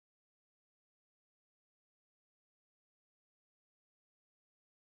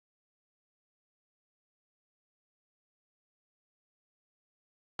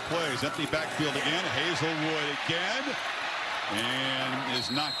plays. Empty backfield again. Hazelwood again. And is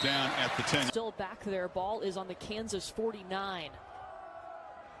knocked down at the 10. Still back there. Ball is on the Kansas 49.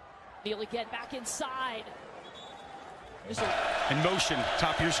 Neal again back inside. In motion,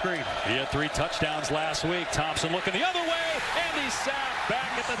 top of your screen. He had 3 touchdowns last week. Thompson looking the other way, and he's sacked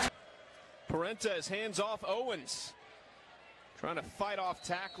back at the. Parentez hands off Owens. Trying to fight off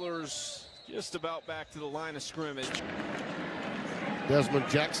tacklers just about back to the line of scrimmage. Desmond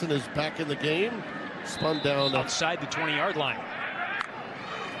Jackson is back in the game. Spun down outside the 20-yard line.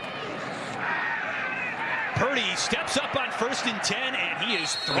 Purdy steps up on 1st and 10, and he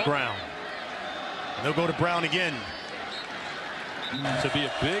is thrown. Brown. And they'll go to Brown again. To be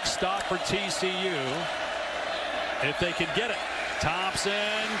a big stop for TCU if they can get it. Thompson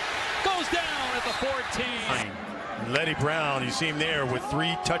goes down at the 14. Letty Brown, you see him there with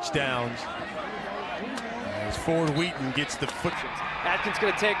 3 touchdowns. As Ford Wheaton gets the foot. Atkins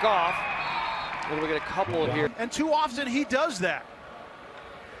going to take off. And we'll get a couple of here. And too often he does that.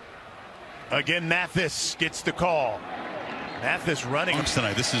 Again, Mathis gets the call. Mathis running.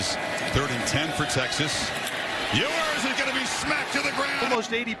 Tonight. This is 3rd and 10 for Texas. Yours is going to be smacked to the ground.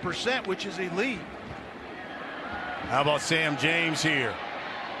 Almost 80%, which is elite. How about Sam James here?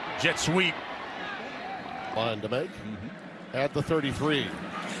 Jet sweep. line to make at the 33.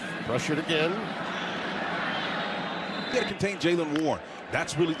 Pressured again. You got to contain Jaylen Warren.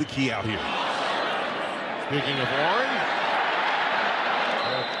 That's really the key out here. Speaking of Warren,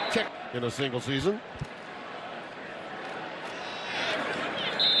 check in a single season.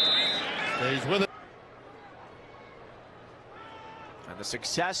 Stays with it. And the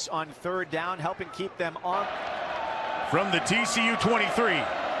success on 3rd down helping keep them on. From the TCU 23.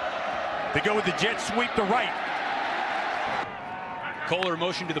 They go with the jet sweep to right. Kohler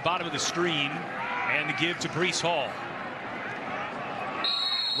motion to the bottom of the screen and the give to Breece Hall.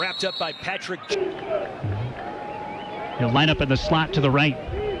 Wrapped up by Patrick. He'll line up in the slot to the right.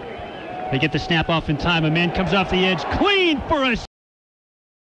 They get the snap off in time. A man comes off the edge clean for a